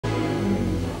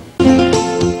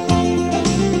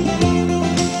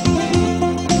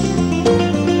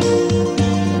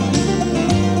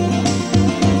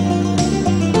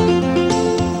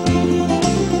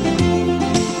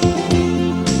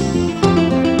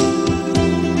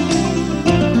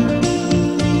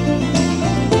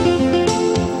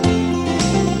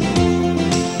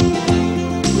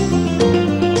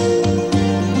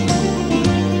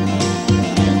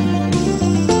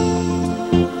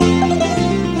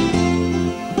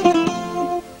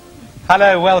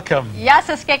Hello, welcome. Γεια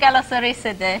σας και καλώς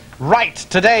ορίσατε. Right,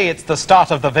 today it's the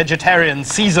start of the vegetarian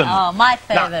season. Oh, my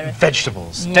favorite. Now,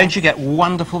 vegetables. Yes. Don't you get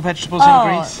wonderful vegetables in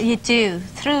Greece? You do.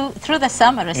 Through the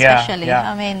summer especially.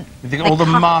 Yeah. I mean, All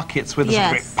the markets with the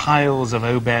yes. great piles of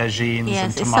aubergines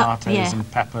and tomatoes and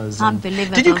peppers.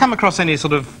 Unbelievable. Did you come across any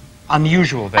sort of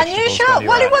unusual vegetables? Unusual?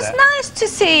 Well, it was nice to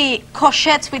see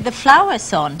courgettes with the flowers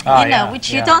on, which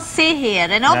you don't see here.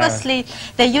 And obviously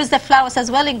they use the flowers as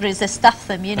well in Greece. They stuff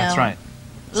them, you know. That's right.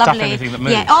 Lovely. Stuff anything that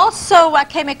moves. Yeah. Also, I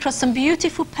came across some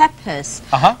beautiful peppers.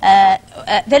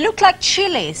 They look like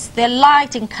chilies. They're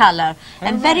light in color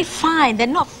and very fine.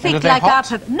 They're not thick like our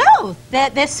peppers. No,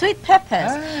 they're sweet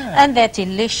peppers, and they're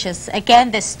delicious. Again,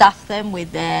 they stuff them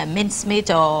with mincemeat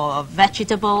or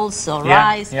vegetables or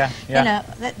rice. You know,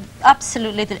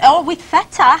 absolutely. Or with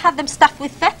feta. I have them stuffed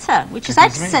with feta, which is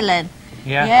excellent.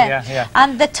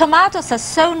 And the tomatoes are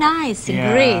so nice in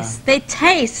Greece. They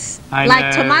taste like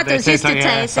tomatoes used to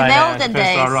taste in the olden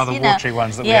days. Those are rather watery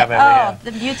ones that we have over here.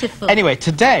 They're beautiful. Anyway,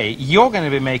 today you're going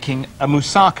to be making a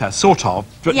moussaka, sort of,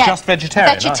 but just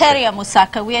vegetarian. Vegetarian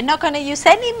moussaka. We are not going to use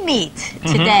any meat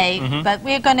today, but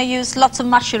we're going to use lots of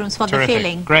mushrooms for the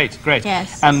filling. Great, great. Yes.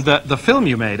 And the film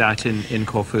you made out in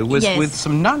Corfu was with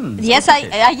some nuns. Yes,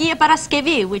 Agia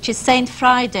Paraskevi, which is Saint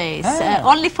Fridays.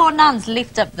 Only 4 nuns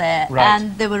lived up there, and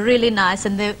they were really nice,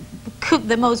 and they cooked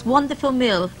the most wonderful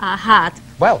meal I had.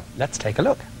 Well, let's take a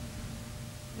look.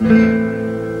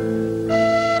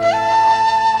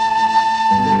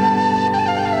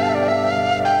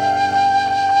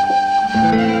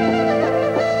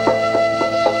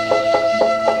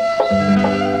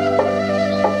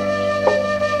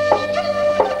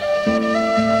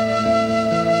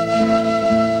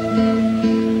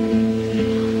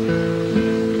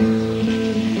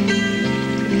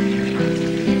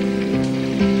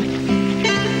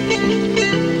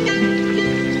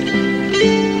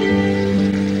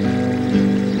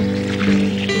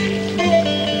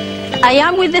 I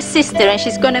am with the sister and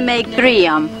she's going to make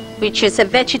briam, which is a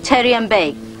vegetarian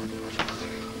bake.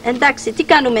 Εντάξει, τι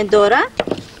κάνουμε τώρα?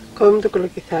 Κόβουμε το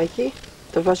κολοκυθάκι,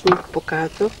 το βάζουμε από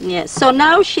κάτω. Yeah, so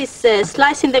now she's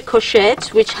slicing the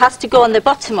courgette, which has to go on the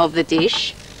bottom of the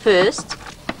dish first.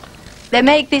 They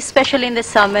make this especially in the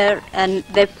summer and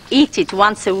they eat it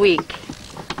once a week.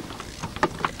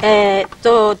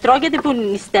 Το τρώγεται που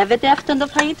νηστεύετε αυτό το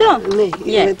φαγητό? Ναι,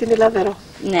 γιατί είναι λαδερό.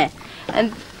 Ναι.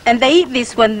 And they eat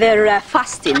this when they're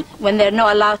fasting, when they're not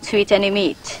allowed to eat any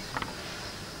meat.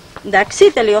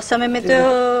 Εντάξει, τελειώσαμε με το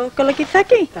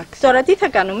κολοκυθάκι. Τώρα τι θα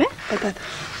κάνουμε?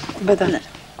 Πατάτα.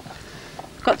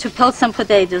 Got to peel some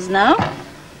potatoes now.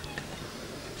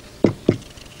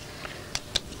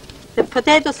 The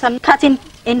potatoes I'm cutting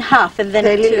in half and then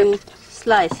into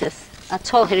slices. I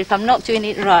told her if I'm not doing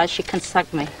it right, she can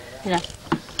sack me. You know.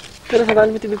 Τώρα θα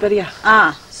βάλουμε την πιπεριά.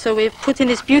 So we're putting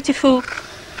this beautiful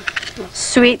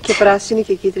sweet και πράσινη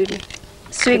και κίτρινη.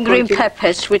 Sweet green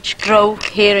peppers which grow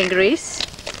here in Greece.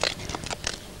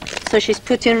 So she's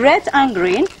putting red and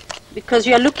green because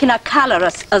you're looking at color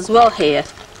as well here.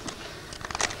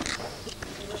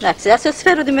 Εντάξει, θα σας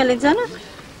φέρω τη μελιτζάνα.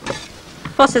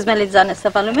 Πόσες μελιτζάνες θα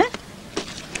βάλουμε?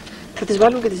 Θα τις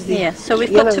βάλουμε και τις δύο. Yeah, so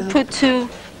we've got to put 2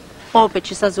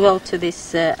 aubergines as well to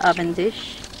this oven dish.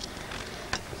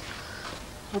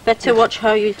 You better watch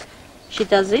how she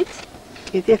does it.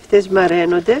 Γιατί αυτές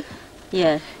μαραίνονται.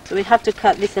 Yeah, so we have to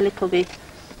cut this a little bit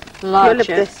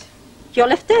larger. Πιο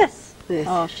λεπτές? Yes.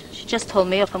 Oh, she just told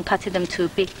me if I'm cutting them too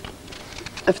big.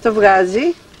 Αυτό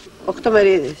βγάζει 8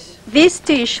 μερίδες. This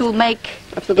dish will make,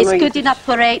 it's good enough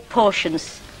for 8 portions.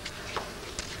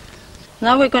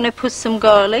 Now we're going to put some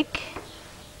garlic.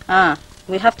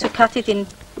 We have to cut it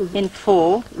in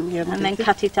 4 and then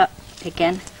cut it up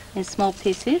again in small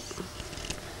pieces.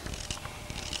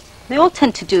 They all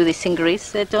tend to do this in Greece.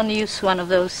 They don't use one of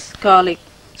those garlic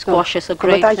squashes or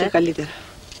grater. Κομματάκια καλύτερα.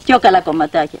 Πιο καλά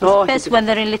κομματάκια. Best when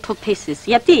they're in little pieces.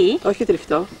 Γιατί? Όχι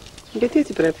τριφτό. Γιατί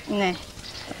έτσι πρέπει. Ναι.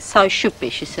 So it should be,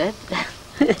 she said.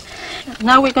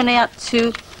 Now we're going to add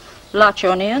 2 large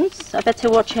onions. I better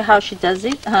watch how she does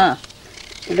it.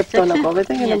 Λεπτό να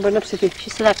κόβεται για να μπορεί να ψηθεί. She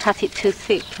said I cut it too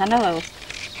thick. I know.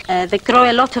 They grow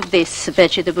a lot of these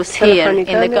vegetables here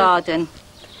in the garden.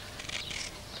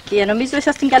 Και νομίζω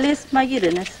είσαστε καλές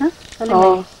μαγείρενες. I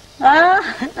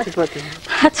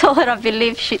told her I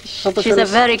believe she's a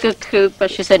very good cook, but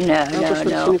she said no.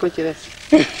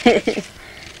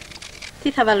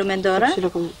 Τι θα βάλουμε τώρα?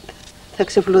 Θα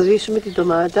ξεφλουδίσουμε την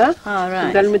ντομάτα, θα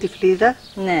βγάλουμε τη φλίδα.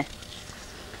 Ναι.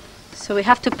 So we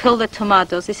have to peel the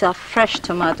tomatoes. These are fresh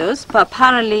tomatoes, but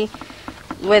apparently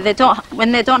when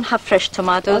they don't have fresh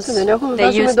tomatoes, they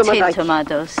use tin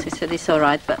tomatoes. He said it's all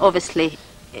right, but obviously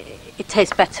it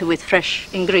tastes better with fresh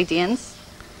ingredients.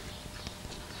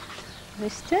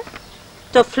 Ορίστε.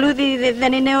 Το φλούδι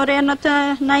δεν είναι ωραίο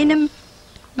να είναι...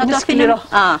 Να το αφήνουμε.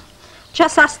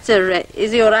 Just ask her,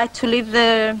 is it alright to leave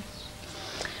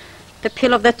the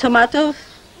peel of the tomato?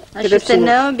 And she said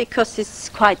no, because it's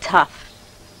quite tough.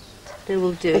 They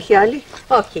will do. Έχει άλλη?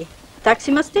 Όχι. Εντάξει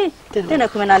είμαστε. Δεν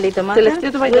έχουμε άλλη ντομάτα.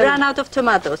 Τελευταίο το We ran out of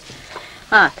tomatoes.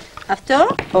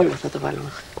 Αυτό. Όλο θα το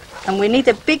βάλουμε. And we need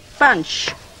a big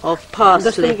bunch of parsley.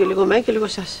 Δώστε μου και λίγο μένα και λίγο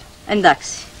εσάς.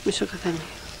 Εντάξει. Μισό καθένα.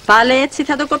 Πάλι έτσι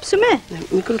θα το κόψουμε. Ναι,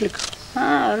 μικρό λίγο.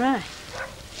 Alright.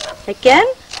 Again,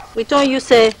 we don't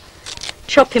use a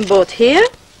chopping board here.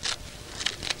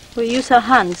 We use our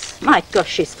hands. My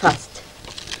gosh, she's fast.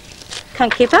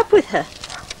 Can't keep up with her.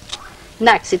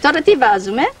 Εντάξει, τώρα τι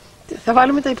βάζουμε? Θα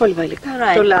βάλουμε τα υπόλοιπα υλικά.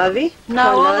 Το λάδι,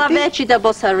 Now all the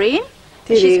vegetables are in.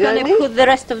 She's going to put the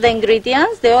rest of the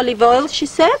ingredients. The olive oil, she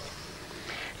said.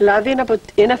 Λάδι είναι από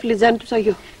ένα φλιτζάνι του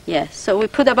σαγιού. Yes, so we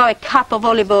put about a cup of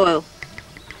olive oil.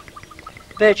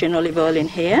 Virgin olive oil in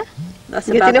here.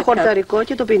 That's Γιατί είναι χορταρικό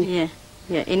και το πίνει.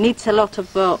 Yeah, yeah, it needs a lot of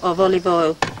olive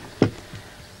oil.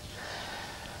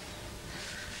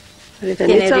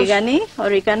 Είναι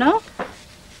oregano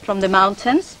from the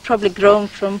mountains, probably grown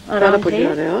from around here. Πολύ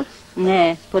ωραίο.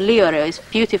 Ναι, πολύ ωραίο. It's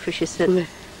beautiful, she said. Ναι.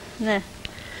 Ναι.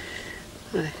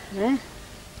 Ναι.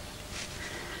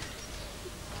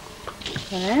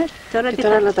 Τώρα και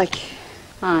τώρα αλατάκι.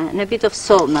 And a bit of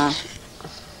salt now.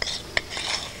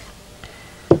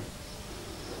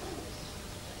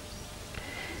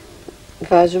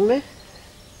 Βάζουμε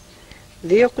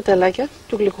 2 κουταλάκια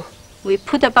του γλυκού. We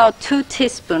put about 2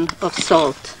 teaspoons of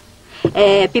salt.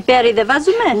 Πιπέρι δεν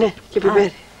βάζουμε? Ναι, και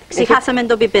πιπέρι. Ξεχάσαμε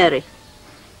το πιπέρι.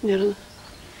 Yeah.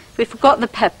 We forgot the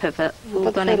pepper, but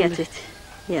we're going to get it.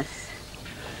 Yes.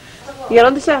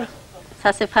 Γερόντισσα.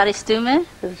 Σας ευχαριστούμε.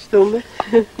 Ευχαριστούμε.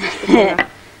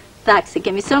 Εντάξει,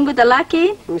 και μισό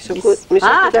κουταλάκι. Μισό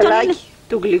κουταλάκι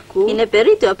του γλυκού. Είναι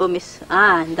περίπου από μισό.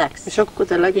 Εντάξει. Μισό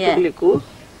κουταλάκι του γλυκού.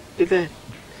 Πιπέρι.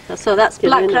 So that's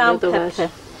black ground pepper.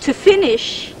 To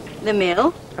finish the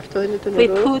meal, we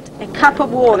put a cup of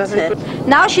water.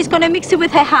 Now she's going to mix it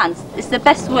with her hands. It's the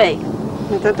best way.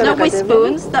 Not with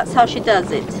spoons, that's how she does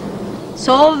it. So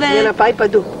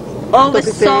all the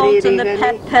salt and the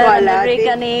pepper and the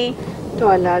oregano,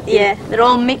 yeah, they're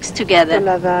all mixed together.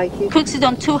 Cooks it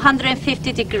on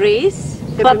 250 degrees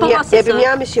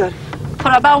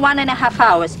for about 1.5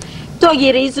 hours. Το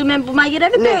γυρίζουμε που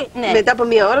μαγειρεύεται. Ναι, μετά από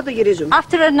μία ώρα το γυρίζουμε.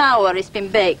 After an hour it's been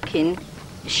baking,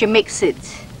 she mixes it.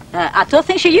 I don't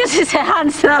think she uses her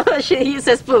hands now, she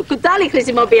uses spoon. Κουτάλι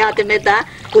χρησιμοποιάτε μετά.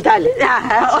 Κουτάλι.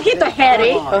 Όχι το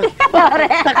χέρι. Ωραία.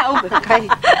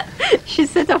 She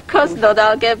said of course not,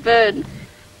 I'll get burned.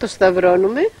 Το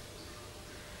σταυρώνουμε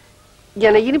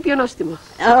για να γίνει πιο νόστιμο.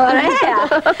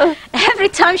 Ωραία. Every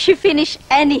time she finish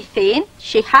anything,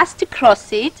 she has to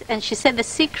cross it, and she said the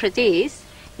secret is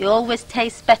it always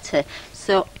tastes better.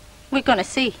 So we're going to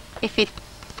see if it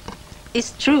is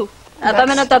true.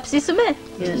 Πάμε να το ψήσουμε.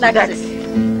 Εντάξει.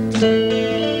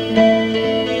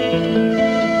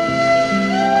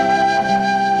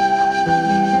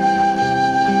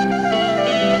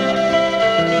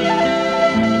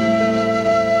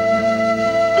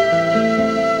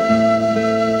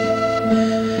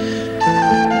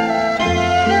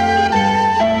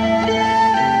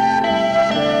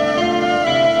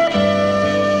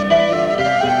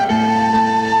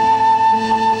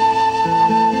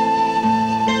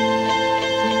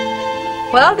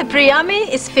 Well, the briami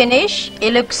is finished.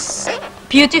 It looks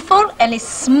beautiful and it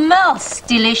smells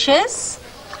delicious.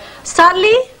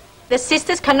 Sadly, the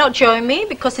sisters cannot join me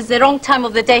because it's the wrong time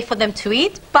of the day for them to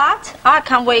eat, but I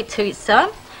can't wait to eat some.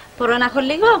 Μπορώ να έχω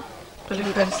λίγο?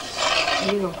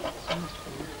 Λίγο.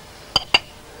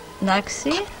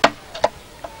 Εντάξει.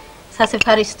 Σας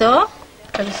ευχαριστώ.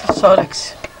 Καλή σας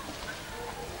όρεξη.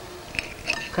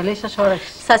 Καλή σας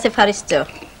όρεξη. Σας ευχαριστώ.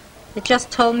 They just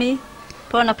told me,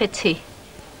 bon appétit.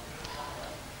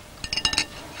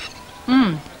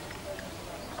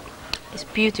 It's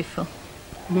beautiful.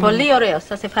 Πολύ ωραίο.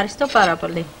 Σας ευχαριστώ πάρα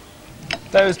πολύ.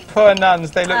 Those poor nuns,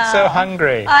 they look so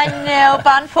hungry. I know,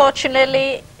 but unfortunately,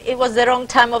 it was the wrong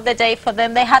time of the day for them.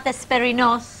 They had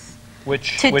Esperinos which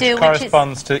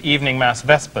corresponds to evening mass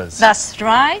vespers. That's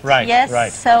right. Right, yes.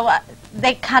 Right. So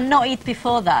they cannot eat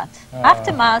before that.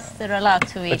 After mass, they're allowed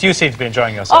to eat. But you seem to be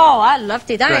enjoying yourself. Oh, I loved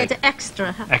it. I ate extra.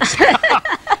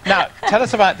 Now, tell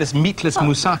us about this meatless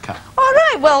moussaka. All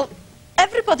right. Well,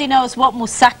 everybody knows what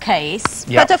moussaka is,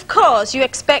 but of course you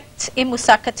expect in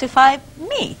moussaka to find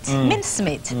meat,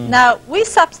 mincemeat. Now we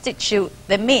substitute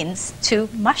the mince to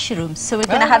mushrooms, so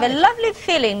we're going to have a lovely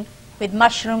filling with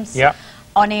mushrooms,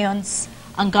 onions,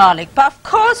 and garlic. But of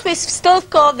course, we've still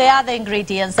got the other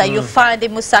ingredients that you find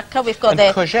in moussaka. We've got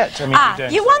and courgette. I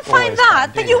mean, you won't find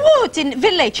that, but you would in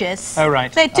villages. Oh,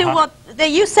 right. They do what they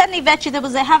use any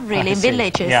vegetables they have really in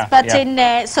villages. Yeah, but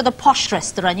in so the posh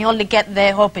restaurant, you only get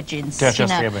the aubergines. Just the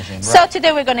aubergines. Right. So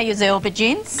today we're going to use the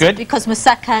aubergines. Good. Because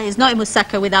moussaka is not a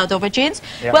moussaka without aubergines.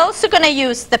 Yep. We're also going to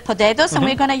use the potatoes and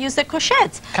we're going to use the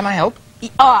courgettes. Can I help?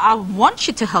 Oh, I want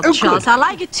you to help, Charles. I'd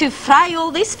like you to fry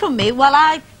all this for me while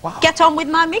I get on with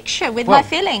my mixture, with my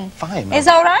filling. Fine. Is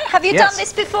all right? Have you done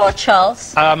this before,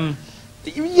 Charles?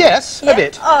 Yes, a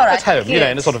bit. All right. At home, you know,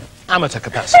 in a sort of amateur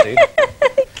capacity.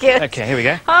 Good. Okay, here we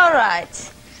go. All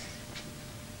right.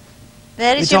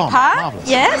 There is your pie. Marvellous.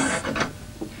 Yes.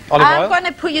 Olive oil. I'm going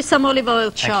to put you some olive oil,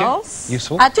 Charles. Thank you.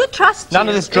 Useful. I do trust you. None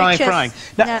of this dry frying.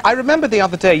 Now, I remember the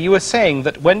other day you were saying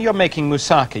that when you're making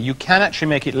moussaka, you can actually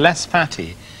make it less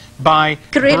fatty by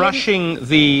brushing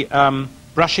the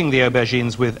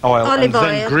aubergines with oil and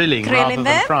then grilling rather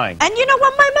than frying. And you know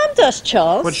what my mum does,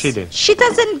 Charles? What does she do? She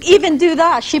doesn't even do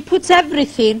that. She puts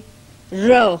everything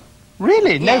raw.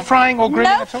 Really? No frying or grilling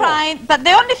at all? No frying, but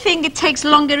the only thing, it takes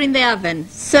longer in the oven.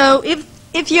 So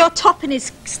if your topping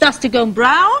starts to go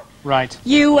brown,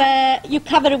 you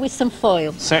cover it with some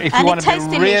foil. So if you want to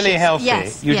be really healthy,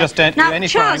 you just don't do any frying or grilling. Now,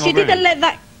 Charles, you didn't let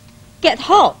that get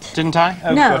hot. Didn't I?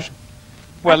 Oh, no. Gosh.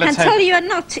 Well, I can tell you are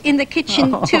not in the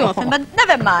kitchen too often, but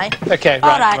never mind. Okay,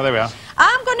 all right. Well, there we are.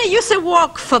 I'm going to use a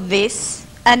wok for this.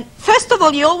 And first of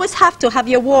all, you always have to have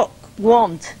your wok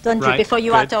warmed, don't you, before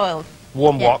you add oil.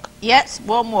 Warm wok. Yes,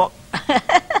 warm wok.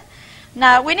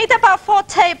 Now, we need about 4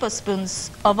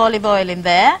 tablespoons of olive oil in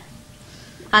there.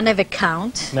 I never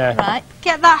count. No. Right.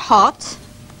 Get that hot.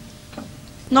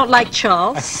 Not like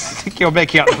Charles. I think you're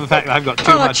making up for the fact that I've got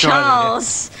too much oil in here.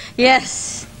 Charles.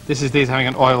 Yes. This is having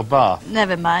an oil bath.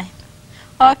 Never mind.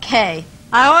 Okay.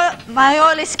 My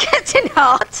oil is getting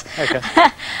hot. Okay.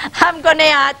 I'm going to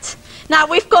add... Now,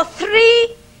 we've got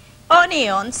 3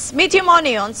 onions, medium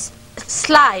onions,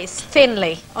 sliced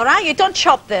thinly. All right? You don't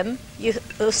chop them. You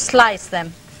slice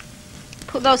them.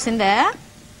 Put those in there.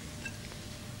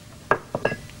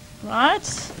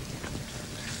 Right.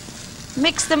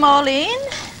 Mix them all in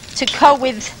to coat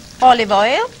with olive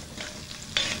oil.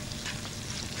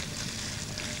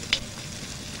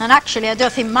 And actually, I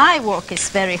don't think my wok is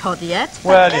very hot yet.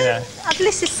 Well, you know. At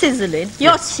least it's sizzling.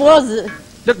 Yours was...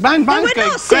 Look, mine's going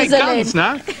great guns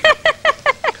now.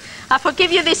 I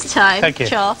forgive you this time, Thank you.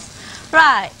 Charles.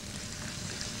 Right.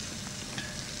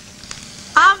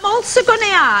 I'm also going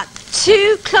to add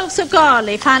 2 cloves of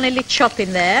garlic, finely chopped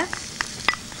in there.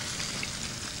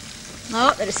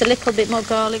 Oh, there is a little bit more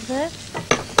garlic there.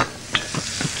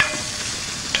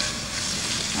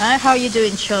 Right, how are you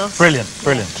doing, Charles? Brilliant,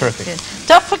 brilliant, terrific. Good.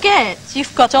 Don't forget,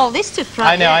 you've got all this to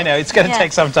fry. I know, it's going to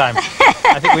take some time.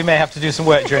 I think we may have to do some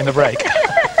work during the break.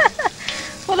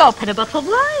 We'll open a bottle of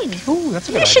wine. Ooh, that's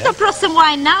a good idea. You should have brought some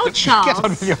wine now, Charles. Get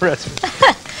on with your recipe.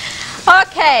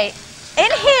 Okay,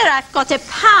 in here I've got a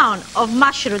pound of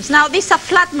mushrooms. Now, these are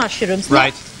flat mushrooms,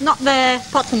 not the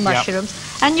bottom mushrooms.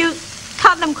 And you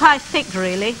cut them quite thick,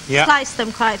 really. Slice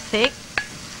them quite thick.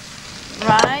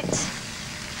 Right.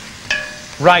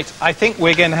 Right, I think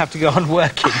we're going to have to go on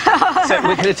working. So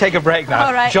we're going to take a break now.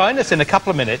 All right. Join us in a couple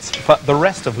of minutes for the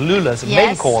rest of Loulla's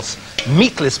main course,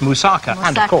 meatless moussaka,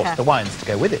 and of course the wines to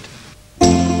go with it.